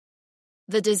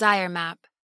The Desire Map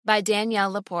by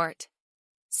Danielle LaPorte.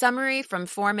 Summary from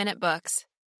 4-Minute Books.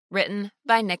 Written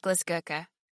by Nicholas Goeke.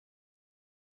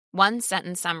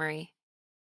 One-sentence summary.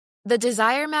 The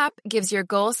Desire Map gives your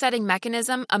goal-setting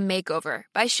mechanism a makeover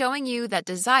by showing you that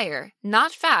desire,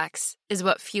 not facts, is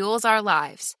what fuels our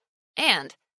lives,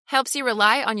 and helps you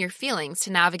rely on your feelings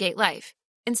to navigate life,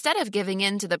 instead of giving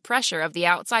in to the pressure of the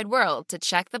outside world to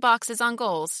check the boxes on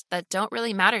goals that don't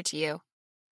really matter to you.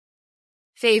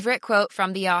 Favorite quote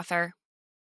from the author: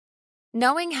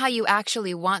 "Knowing how you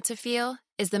actually want to feel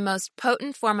is the most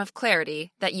potent form of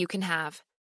clarity that you can have."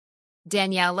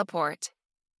 Danielle LaPorte.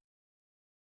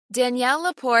 Danielle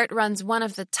LaPorte runs one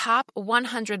of the top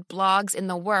 100 blogs in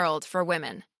the world for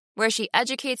women, where she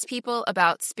educates people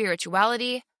about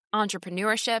spirituality,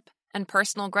 entrepreneurship, and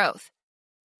personal growth.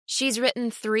 She's written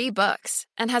 3 books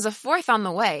and has a 4th on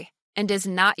the way, and is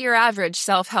not your average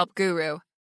self-help guru.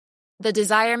 The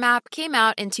Desire Map came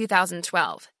out in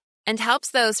 2012 and helps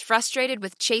those frustrated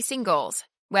with chasing goals,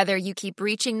 whether you keep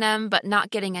reaching them but not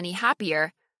getting any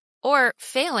happier, or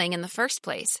failing in the first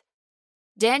place.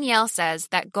 Danielle says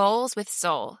that goals with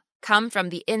soul come from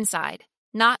the inside,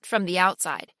 not from the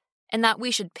outside, and that we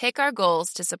should pick our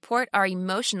goals to support our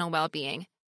emotional well-being,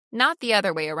 not the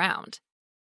other way around.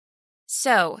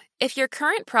 So, if your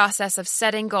current process of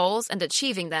setting goals and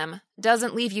achieving them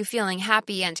doesn't leave you feeling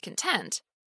happy and content,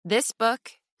 this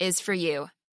book is for you.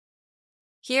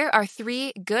 Here are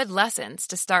 3 good lessons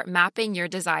to start mapping your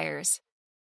desires.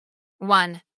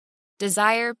 1.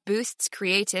 Desire boosts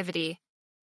creativity.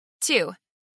 2.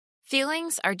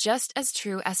 Feelings are just as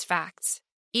true as facts,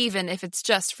 even if it's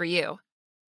just for you.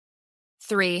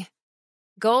 3.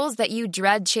 Goals that you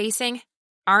dread chasing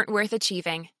aren't worth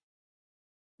achieving.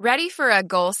 Ready for a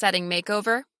goal-setting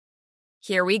makeover?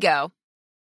 Here we go.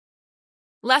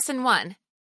 Lesson 1.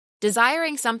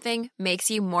 Desiring something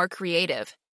makes you more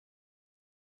creative.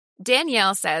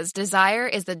 Danielle says desire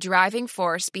is the driving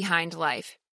force behind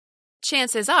life.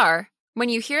 Chances are, when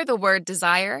you hear the word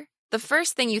desire, the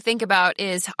first thing you think about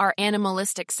is our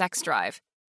animalistic sex drive.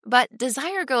 But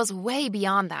desire goes way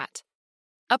beyond that.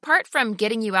 Apart from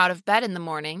getting you out of bed in the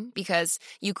morning because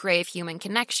you crave human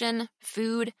connection,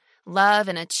 food, love,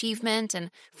 and achievement, and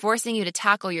forcing you to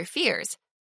tackle your fears,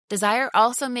 desire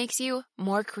also makes you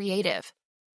more creative.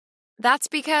 That's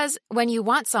because when you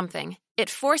want something, it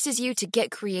forces you to get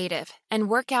creative and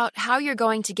work out how you're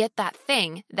going to get that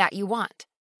thing that you want.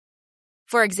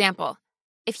 For example,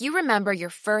 if you remember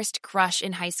your first crush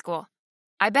in high school,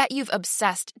 I bet you've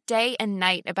obsessed day and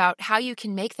night about how you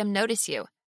can make them notice you.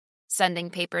 Sending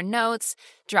paper notes,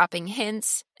 dropping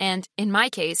hints, and, in my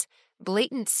case,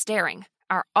 blatant staring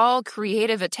are all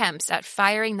creative attempts at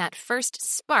firing that first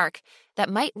spark that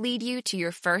might lead you to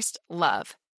your first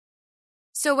love.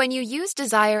 So when you use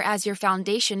desire as your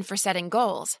foundation for setting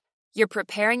goals, you're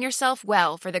preparing yourself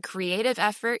well for the creative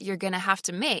effort you're going to have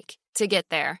to make to get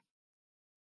there.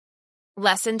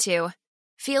 Lesson 2.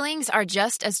 Feelings are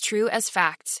just as true as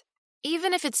facts,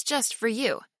 even if it's just for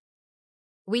you.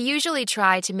 We usually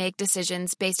try to make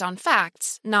decisions based on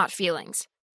facts, not feelings.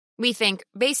 We think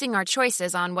basing our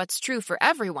choices on what's true for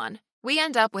everyone, we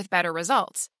end up with better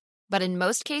results. But in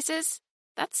most cases,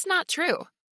 that's not true.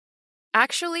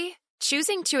 Actually,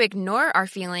 choosing to ignore our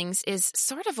feelings is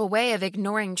sort of a way of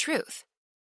ignoring truth.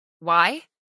 Why?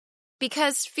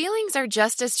 Because feelings are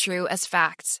just as true as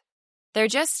facts. They're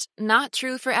just not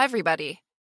true for everybody.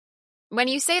 When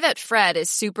you say that Fred is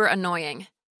super annoying,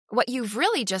 what you've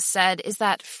really just said is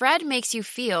that Fred makes you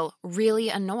feel really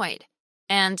annoyed.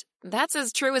 And that's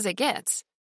as true as it gets.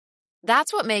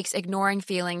 That's what makes ignoring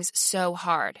feelings so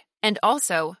hard, and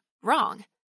also wrong.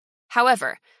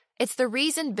 However, it's the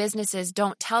reason businesses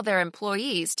don't tell their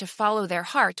employees to follow their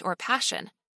heart or passion,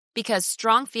 because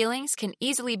strong feelings can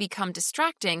easily become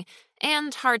distracting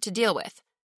and hard to deal with,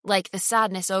 like the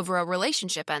sadness over a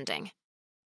relationship ending.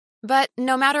 But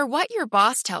no matter what your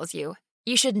boss tells you,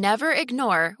 you should never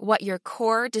ignore what your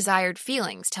core desired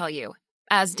feelings tell you,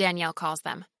 as Danielle calls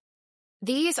them.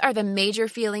 These are the major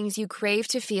feelings you crave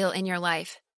to feel in your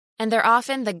life, and they're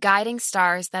often the guiding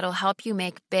stars that'll help you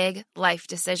make big life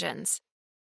decisions.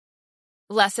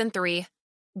 Lesson 3.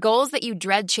 Goals that you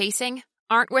dread chasing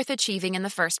aren't worth achieving in the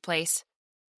first place.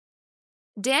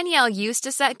 Danielle used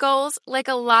to set goals like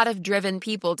a lot of driven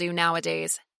people do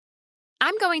nowadays.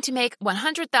 I'm going to make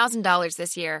 $100,000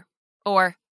 this year,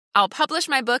 or I'll publish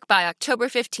my book by October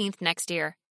 15th next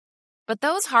year. But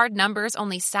those hard numbers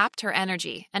only sapped her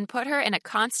energy and put her in a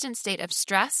constant state of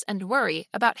stress and worry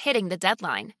about hitting the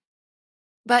deadline.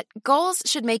 But goals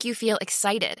should make you feel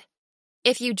excited.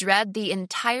 If you dread the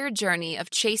entire journey of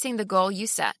chasing the goal you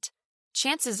set,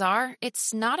 chances are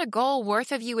it's not a goal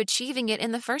worth of you achieving it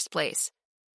in the first place.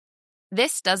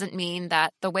 This doesn't mean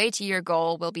that the way to your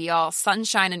goal will be all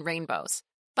sunshine and rainbows.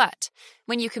 But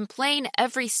when you complain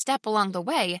every step along the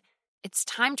way, it's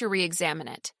time to re-examine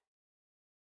it.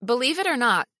 Believe it or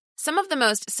not, some of the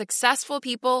most successful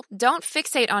people don't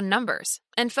fixate on numbers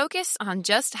and focus on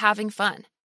just having fun.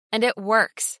 And it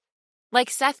works. Like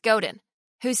Seth Godin,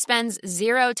 who spends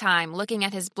zero time looking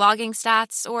at his blogging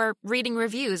stats or reading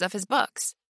reviews of his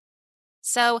books.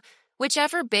 So,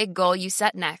 whichever big goal you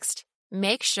set next,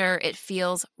 make sure it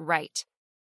feels right.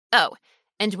 Oh,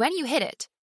 and when you hit it,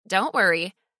 don't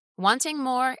worry, wanting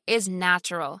more is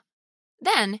natural.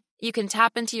 Then you can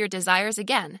tap into your desires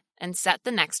again and set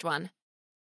the next one.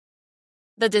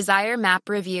 The Desire Map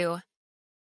Review.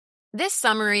 This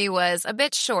summary was a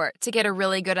bit short to get a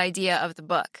really good idea of the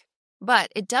book,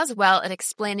 but it does well at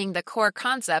explaining the core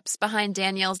concepts behind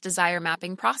Danielle's desire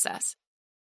mapping process.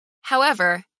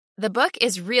 However, the book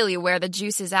is really where the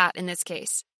juice is at in this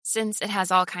case, since it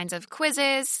has all kinds of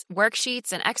quizzes,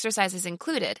 worksheets, and exercises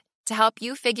included to help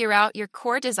you figure out your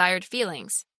core desired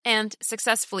feelings and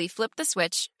successfully flip the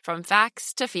switch from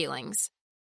facts to feelings.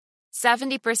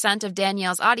 70% of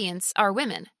Danielle's audience are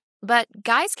women, but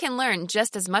guys can learn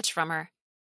just as much from her.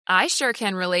 I sure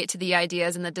can relate to the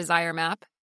ideas in the desire map.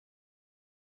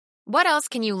 What else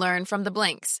can you learn from the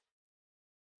blinks?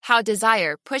 How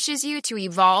desire pushes you to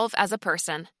evolve as a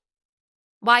person.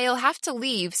 Why you'll have to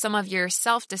leave some of your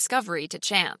self-discovery to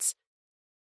chance.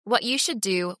 What you should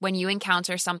do when you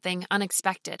encounter something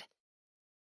unexpected.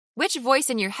 Which voice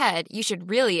in your head you should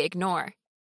really ignore.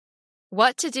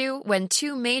 What to do when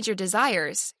two major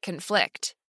desires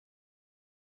conflict.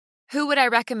 Who would I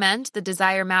recommend the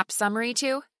desire map summary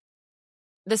to?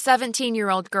 The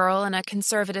 17-year-old girl in a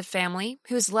conservative family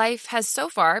whose life has so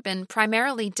far been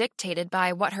primarily dictated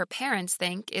by what her parents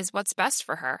think is what's best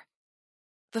for her.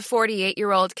 The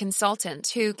 48-year-old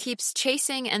consultant who keeps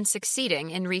chasing and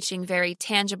succeeding in reaching very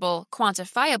tangible,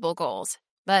 quantifiable goals,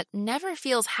 but never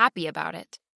feels happy about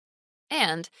it.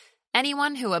 And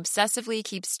anyone who obsessively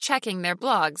keeps checking their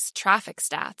blog's traffic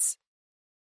stats.